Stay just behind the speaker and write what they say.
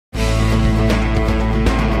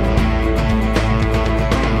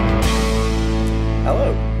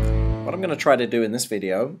I'm going to try to do in this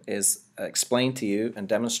video is explain to you and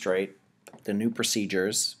demonstrate the new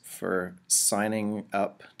procedures for signing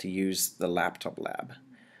up to use the laptop lab.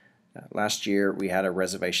 Last year we had a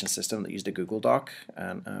reservation system that used a Google Doc,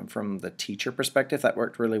 and from the teacher perspective that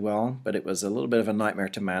worked really well, but it was a little bit of a nightmare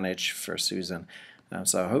to manage for Susan.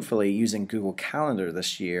 So hopefully using Google Calendar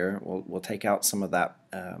this year will take out some of that,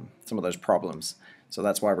 some of those problems. So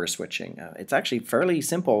that's why we're switching. It's actually fairly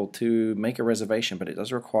simple to make a reservation, but it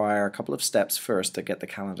does require a couple of steps first to get the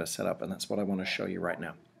calendar set up, and that's what I want to show you right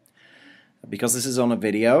now. Because this is on a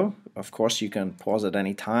video, of course you can pause at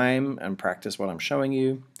any time and practice what I'm showing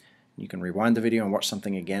you. You can rewind the video and watch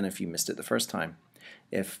something again if you missed it the first time.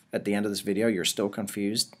 If at the end of this video you're still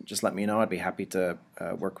confused, just let me know. I'd be happy to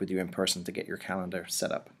work with you in person to get your calendar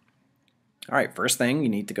set up. Alright, first thing, you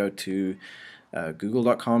need to go to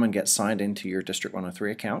google.com and get signed into your District 103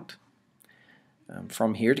 account.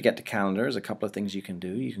 From here, to get to calendar, there's a couple of things you can do.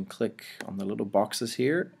 You can click on the little boxes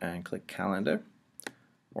here and click calendar,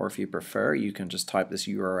 or if you prefer you can just type this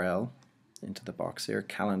URL into the box here,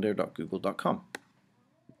 calendar.google.com.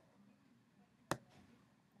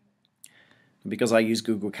 Because I use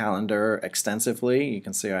Google Calendar extensively, you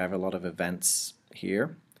can see I have a lot of events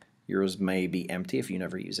here. Yours may be empty. If you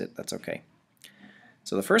never use it, that's okay.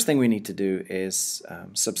 So the first thing we need to do is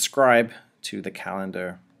subscribe to the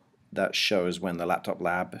calendar that shows when the laptop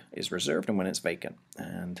lab is reserved and when it's vacant.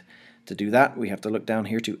 And to do that, we have to look down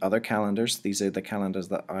here to other calendars. These are the calendars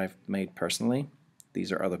that I've made personally.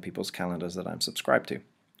 These are other people's calendars that I'm subscribed to.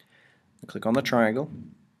 Click on the triangle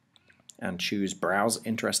and choose Browse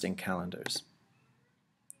Interesting Calendars.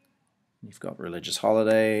 You've got religious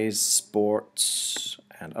holidays, sports,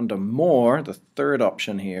 and under More, the third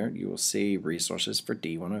option here, you will see resources for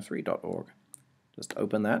d103.org. Just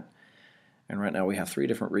open that, and right now we have 3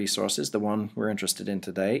 different resources. The one we're interested in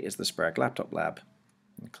today is the Sprague Laptop Lab.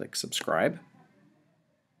 And click subscribe.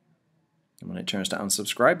 And when it turns to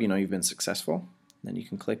unsubscribe, you know you've been successful. Then you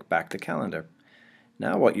can click back to calendar.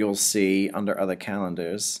 Now what you'll see under other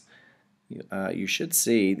calendars, you should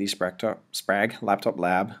see the Sprague Laptop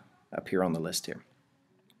Lab appear on the list here.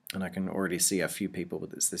 And I can already see a few people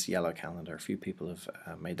with this yellow calendar. A few people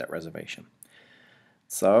have made that reservation.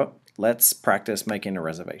 So let's practice making a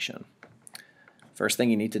reservation. First thing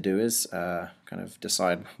you need to do is kind of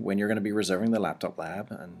decide when you're going to be reserving the laptop lab,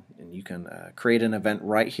 and you can create an event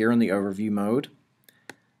right here in the overview mode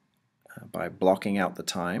by blocking out the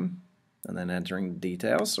time and then entering the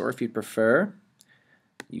details, or if you prefer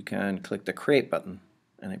you can click the create button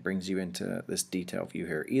and it brings you into this detail view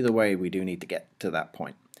here. Either way, we do need to get to that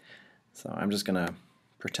point. So I'm just going to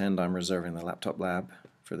pretend I'm reserving the laptop lab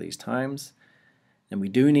for these times. And we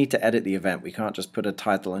do need to edit the event. We can't just put a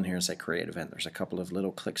title in here and say create event. There's a couple of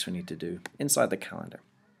little clicks we need to do inside the calendar.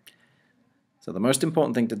 So the most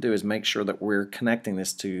important thing to do is make sure that we're connecting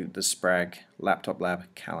this to the Sprague Laptop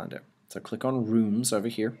Lab calendar. So click on Rooms over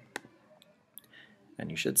here,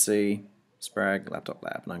 and you should see Sprague Laptop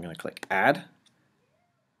Lab. And I'm going to click Add.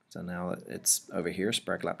 So now it's over here,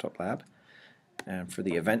 Sprague Laptop Lab. And for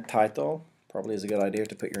the event title, probably is a good idea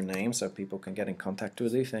to put your name so people can get in contact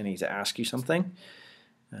with you if they need to ask you something.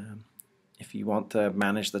 If you want to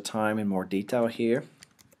manage the time in more detail here,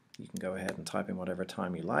 you can go ahead and type in whatever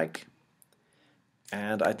time you like.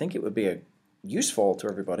 And I think it would be useful to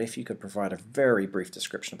everybody if you could provide a very brief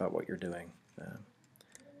description about what you're doing.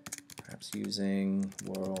 Perhaps using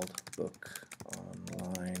World Book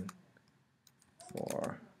Online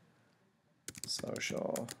for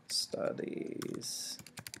social studies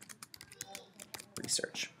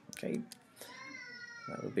research. Okay,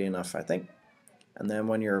 that would be enough, I think. And then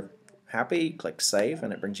when you're happy, click save,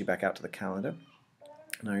 and it brings you back out to the calendar.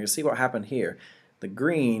 Now you'll see what happened here. The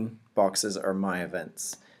green boxes are my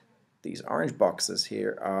events. These orange boxes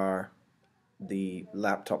here are the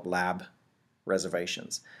laptop lab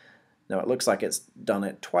reservations. Now it looks like it's done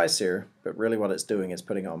it twice here, but really what it's doing is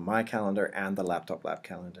putting on my calendar and the laptop lab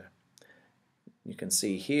calendar. You can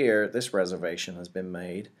see here this reservation has been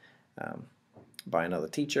made by another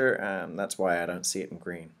teacher, and that's why I don't see it in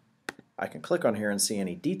green. I can click on here and see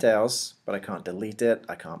any details, but I can't delete it,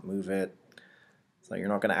 I can't move it. So you're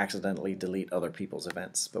not going to accidentally delete other people's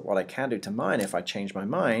events. But what I can do to mine, if I change my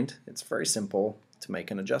mind, it's very simple to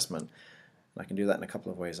make an adjustment. And I can do that in a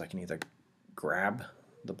couple of ways. I can either grab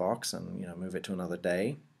the box and move it to another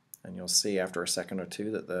day, and you'll see after a second or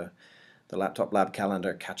two that the laptop lab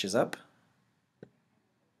calendar catches up.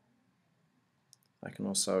 I can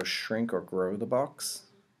also shrink or grow the box,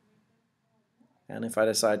 and if I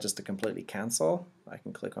decide just to completely cancel, I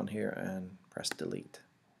can click on here and press delete.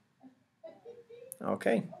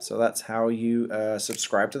 Okay, so that's how you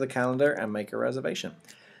subscribe to the calendar and make a reservation.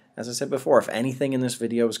 As I said before, if anything in this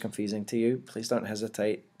video was confusing to you, please don't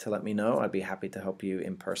hesitate to let me know. I'd be happy to help you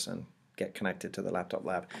in person get connected to the Laptop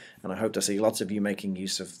Lab. And I hope to see lots of you making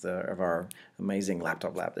use of our amazing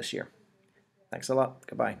Laptop Lab this year. Thanks a lot.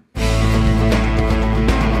 Goodbye.